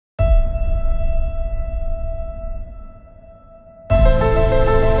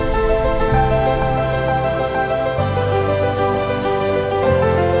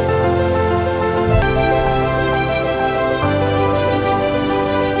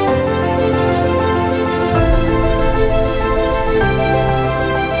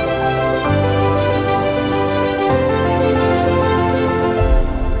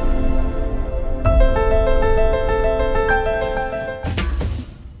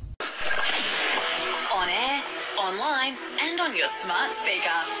on your smart speaker.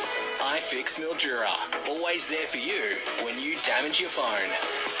 iFix Mildura, always there for you when you damage your phone.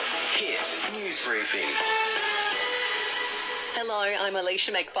 Hit News Briefing. Hello, I'm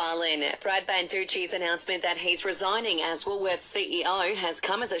Alicia McFarland. Brad Banducci's announcement that he's resigning as Woolworths CEO has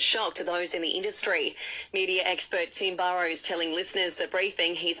come as a shock to those in the industry. Media expert Tim Burrows telling listeners the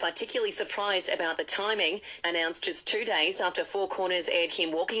briefing he's particularly surprised about the timing, announced just 2 days after Four Corners aired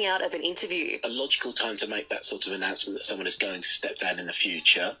him walking out of an interview. A logical time to make that sort of announcement that someone is going to step down in the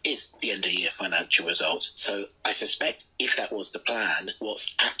future is the end of year financial results. So I suspect if that was the plan,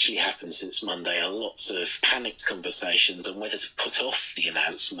 what's actually happened since Monday are lots of panicked conversations on whether to put off the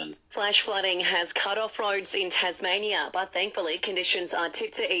announcement. Flash flooding has cut off roads in Tasmania, but thankfully conditions are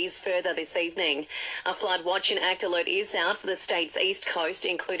tipped to ease further this evening. A flood watch and act alert is out for the state's east coast,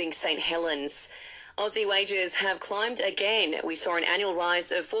 including St Helens. Aussie wages have climbed again. We saw an annual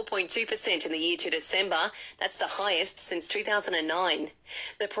rise of 4.2% in the year to December. That's the highest since 2009.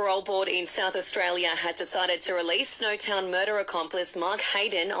 The parole board in South Australia has decided to release Snowtown murder accomplice Mark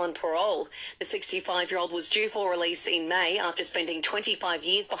Hayden on parole. The 65-year-old was due for release in May after spending 25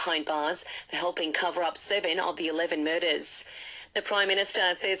 years behind bars for helping cover up 7 of the 11 murders. The Prime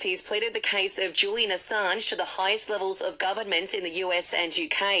Minister says he's pleaded the case of Julian Assange to the highest levels of government in the US and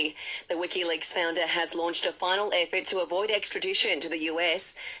UK. The WikiLeaks founder has launched a final effort to avoid extradition to the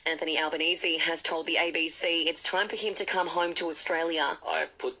US. Anthony Albanese has told the ABC it's time for him to come home to Australia. I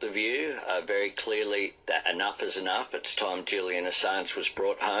put the view very clearly that enough is enough. It's time Julian Assange was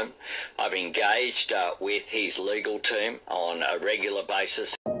brought home. I've engaged with his legal team on a regular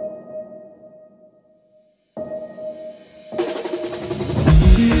basis.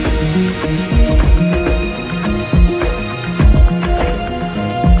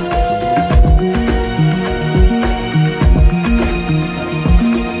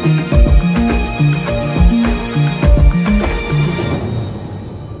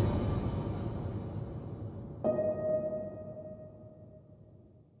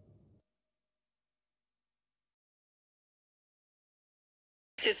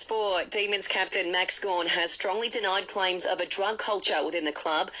 To sport, Demons captain Max Gawn has strongly denied claims of a drug culture within the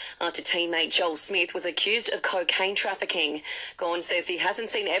club after teammate Joel Smith was accused of cocaine trafficking. Gawn says he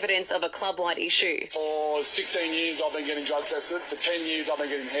hasn't seen evidence of a club-wide issue. For 16 years I've been getting drug tested. For 10 years I've been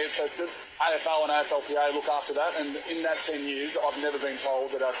getting hair tested. AFL and AFLPA look after that, and in that 10 years I've never been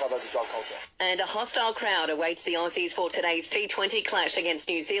told that our club has a drug culture. And a hostile crowd awaits the Aussies for today's T20 clash against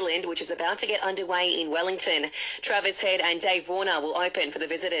New Zealand, which is about to get underway in Wellington. Travis Head and Dave Warner will open for the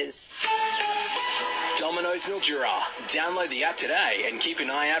visitors. Domino's Mildura. Download the app today and keep an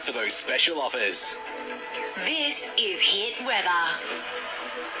eye out for those special offers. This is Hit Weather.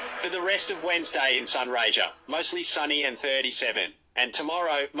 For the rest of Wednesday in Sunraysia, mostly sunny and 37. And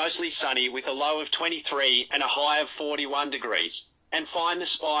tomorrow, mostly sunny with a low of 23 and a high of 41 degrees. And find the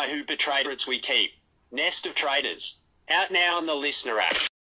spy who betrayed us we keep. Nest of Traitors. Out now on the Listener app.